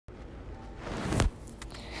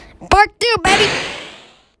Part 2, baby!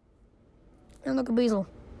 And look at Beazle.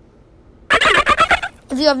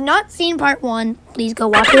 If you have not seen part 1, please go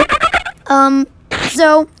watch it.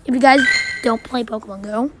 So, if you guys don't play Pokemon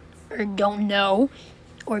Go, or don't know,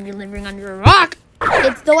 or if you're living under a rock,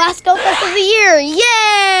 it's the last Go Fest of the year!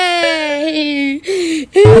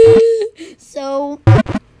 Yay! So,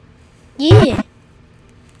 yeah.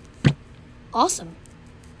 Awesome.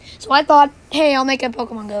 So I thought, hey, I'll make a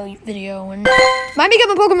Pokemon Go video, and might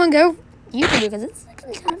become a Pokemon Go YouTuber, because it's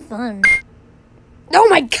actually kind of fun. Oh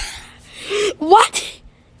my god! What?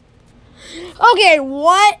 Okay,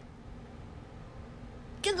 what?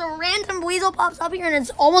 Because a random weasel pops up here and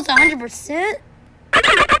it's almost 100%?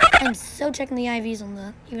 I'm so checking the IVs on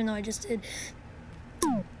that, even though I just did.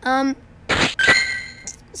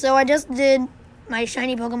 So I just did my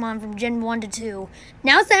shiny Pokemon from Gen 1 to 2.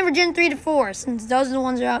 Now it's time for Gen 3 to 4, since those are the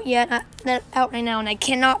ones that are out that are out right now, and I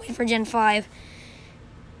cannot wait for Gen 5.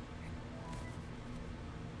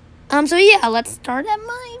 So yeah, let's start at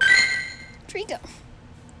my Trico.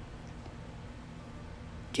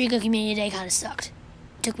 Trico Community Day kind of sucked.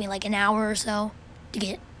 It took me like an hour or so to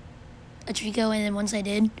get a Trico, and then once I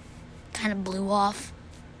did, kind of blew off.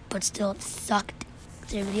 But still, it sucked.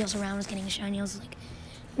 Everybody else around was getting a shiny. I was like,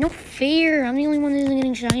 no fair. I'm the only one that isn't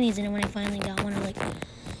getting shinies. And then when I finally got one, I was like,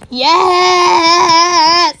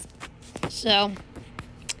 yes! So,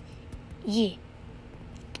 yeah.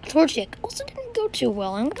 Torchic also didn't go too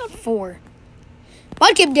well. I only got 4.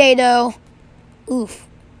 Mudkip Day, though. Oof.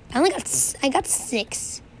 I got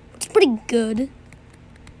 6. It's pretty good.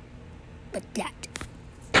 But that.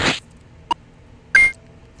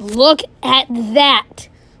 Look at that.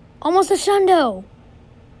 Almost a Shundo.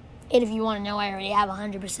 And if you want to know, I already have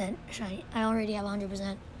 100% shiny. I already have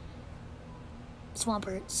 100%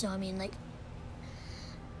 Swampert. So, I mean, like,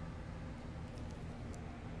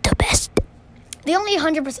 the best. The only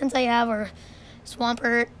 100% I have are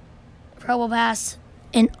Swampert, Probopass,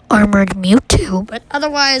 and Armored Mewtwo. But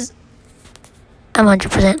otherwise, I'm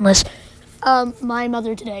 100%less. My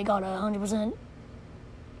mother today got a 100%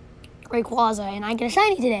 Rayquaza, and I get a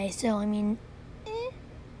shiny today. So, I mean,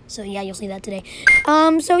 So, yeah, you'll see that today. So,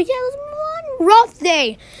 yeah, let's move on. Rough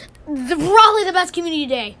Day. Probably the best community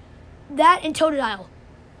day. That and Totodile.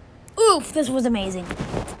 Oof, this was amazing.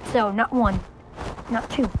 So, not 1, not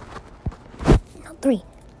 2, not 3,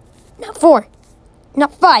 not 4,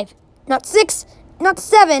 not 5, not 6, not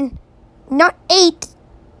 7, not 8,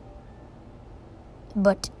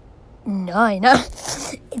 but 9.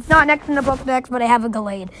 It's not next in the Pokedex, but I have a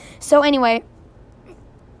Gallade. So, anyway,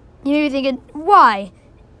 you may be thinking, why?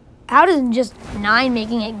 How does just 9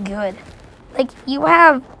 making it good? Like, you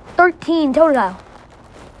have 13 Totodile.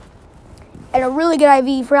 And a really good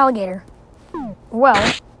IV for Alligator. Well,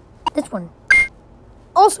 this one.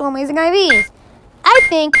 Also amazing IVs. I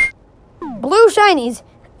think blue shinies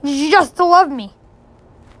just love me.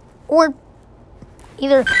 Or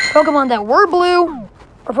either Pokemon that were blue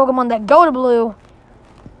or Pokemon that go to blue.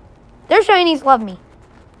 Their shinies love me.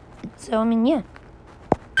 So, I mean, yeah.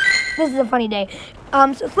 This is a funny day.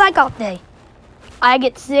 So Flag Off Day. I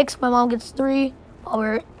get 6, my mom gets 3. While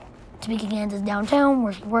we're Topeka, Kansas downtown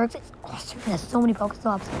where she works. It's awesome. It has so many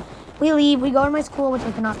Pokestops. We leave, we go to my school, which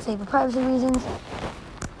I cannot say for privacy reasons.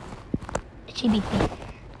 She beats me.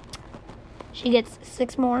 She gets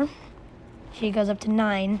 6 more. She goes up to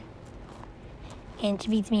 9. And she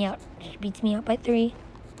beats me out. She beats me out by 3.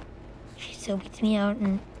 She still beats me out,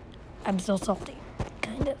 and I'm still salty.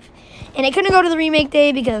 Kind of. And I couldn't go to the remake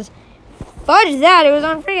day because fudge that. It was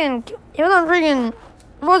on freaking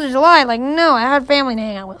 4th of July. Like, no, I had family to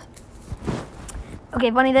hang out with. Okay,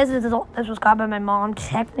 funny, this was caught by my mom,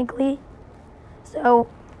 technically. So,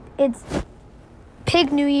 it's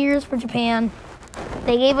Pig New Year's for Japan.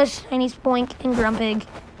 They gave us shiny Spoink and Grumpig.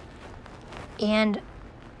 And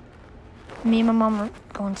me and my mom were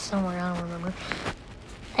going somewhere, I don't remember.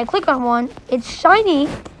 I click on one, it's shiny.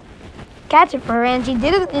 Catch it for her, and she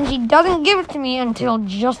did it, and she doesn't give it to me until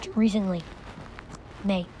just recently.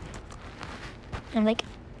 May. I'm like,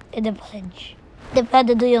 the pledge. The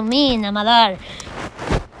pledge do you mean, mother?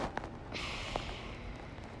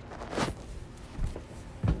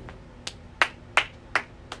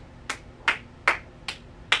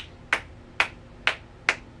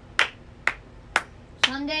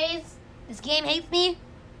 Some days, this game hates me,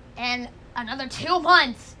 and another 2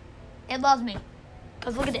 months, it loves me.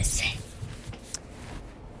 Because look at this.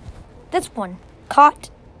 This one, caught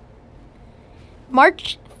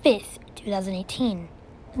March 5th, 2018.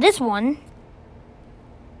 This one,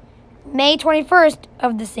 May 21st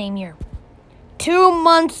of the same year. 2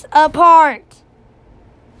 months apart.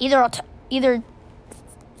 Either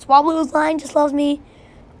Swablu's line just loves me,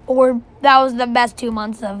 that was the best 2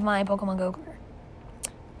 months of my Pokemon Go career.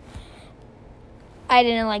 I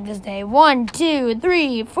didn't like this day. 1, 2,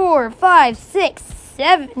 3, 4, 5, 6,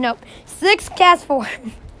 7. Nope. 6 cast 4.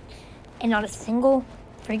 And not a single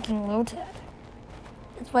freaking Lotad.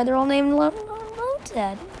 That's why they're all named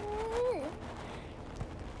Lotad.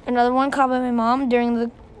 Another one caught by my mom during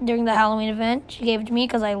the Halloween event. She gave it to me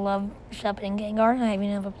because I love Shuppet and Gengar. I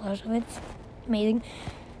even have a plush of it. It's amazing.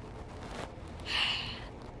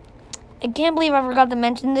 I can't believe I forgot to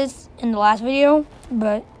mention this in the last video,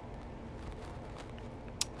 but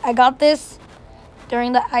I got this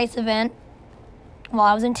during the ice event while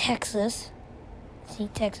I was in Texas. See,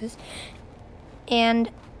 Texas.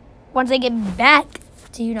 And once I get back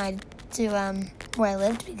to where I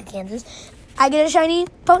live, Topeka, Kansas, I get a shiny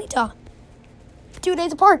Ponyta 2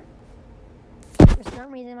 days apart. For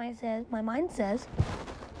some reason, my mind says,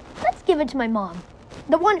 let's give it to my mom.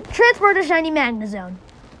 The one who transferred a shiny Magnezone.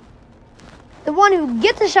 The one who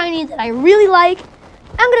gets a shiny that I really like.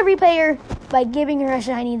 I'm going to repay her by giving her a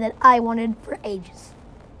shiny that I wanted for ages.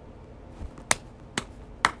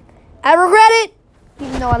 I regret it.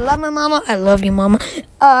 Even though I love my mama. I love you, mama.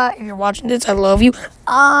 If you're watching this, I love you.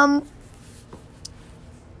 I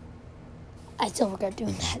still regret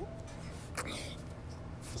doing that.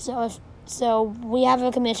 So we have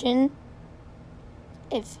a commission.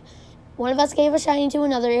 If one of us gave a shiny to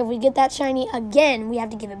another, if we get that shiny again, we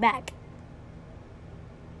have to give it back.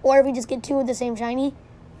 Or if we just get 2 of the same shiny,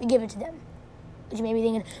 we give it to them. Which you may be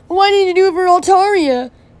thinking, why didn't you do it for Altaria?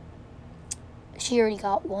 She already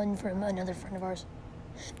got 1 from another friend of ours.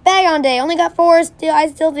 Bag on Day, only got 4. I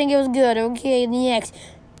still think it was good. Okay, next.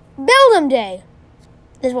 Build 'em Day.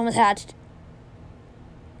 This one was hatched.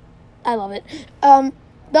 I love it.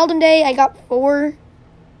 Build 'em Day, I got 4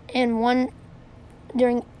 and 1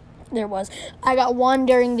 during... I got 1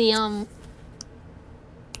 during the,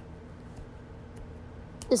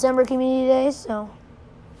 December Community Day, so...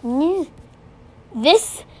 Yeah.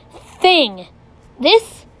 This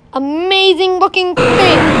amazing looking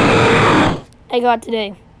thing, I got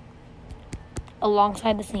today,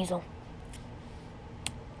 alongside the Sneasel.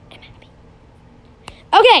 I'm happy.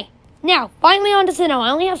 Okay, now, finally on to Sinnoh. I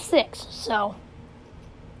only have 6, so...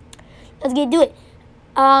 let's get to it.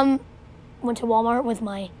 Went to Walmart with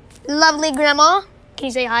my lovely grandma. Can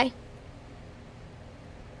you say hi?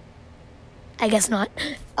 I guess not.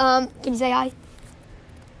 Can you say hi?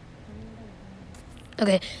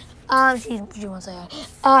 Okay. She wants to say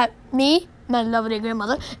hi. Me, my lovely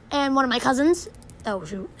grandmother, and one of my cousins. Oh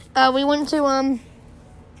shoot. We went to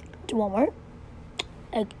Walmart.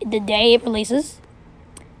 The day it releases.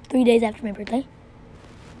 3 days after my birthday.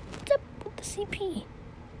 What's up with the CP?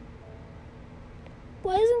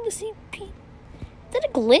 Why isn't the CP? Is that a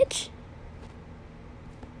glitch?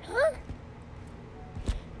 Huh?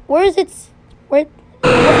 Where is it?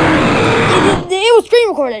 It was screen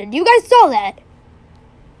recorded. You guys saw that.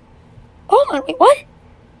 Hold on, wait, what?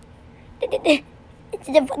 Did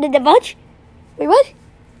the budge? Wait, what?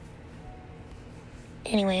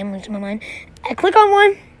 Anyway, I'm losing my mind. I click on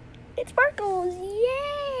one. It sparkles.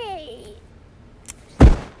 Yay!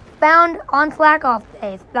 Found on Slack Off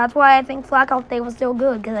Day. That's why I think Slack Off Day was so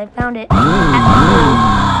good, because I found it.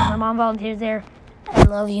 My mom volunteers there. I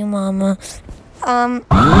love you, Mama. I'm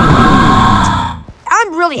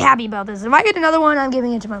really happy about this. If I get another one, I'm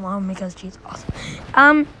giving it to my mom because she's awesome.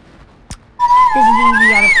 This is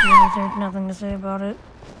easy out of feelings. There's nothing to say about it.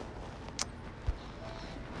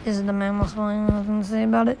 This is the mammal swing. Nothing to say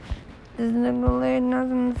about it. This is the blade.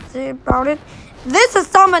 Nothing to say about it. This is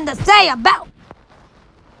something to say about.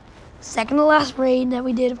 Second to last raid that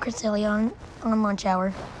we did of Cresselia on lunch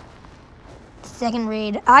hour. Second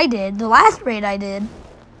raid I did. The last raid I did.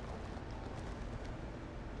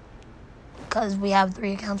 Because we have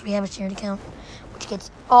 3 accounts. We have a shared account, which gets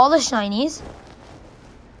all the shinies.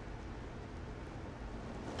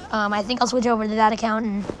 I think I'll switch over to that account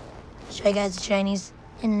and show you guys the shinies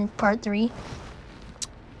in part 3.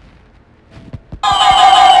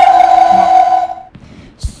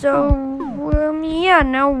 So, yeah,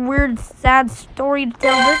 no weird, sad story to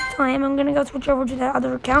tell this time. I'm going to go switch over to that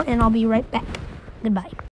other account, and I'll be right back. Goodbye.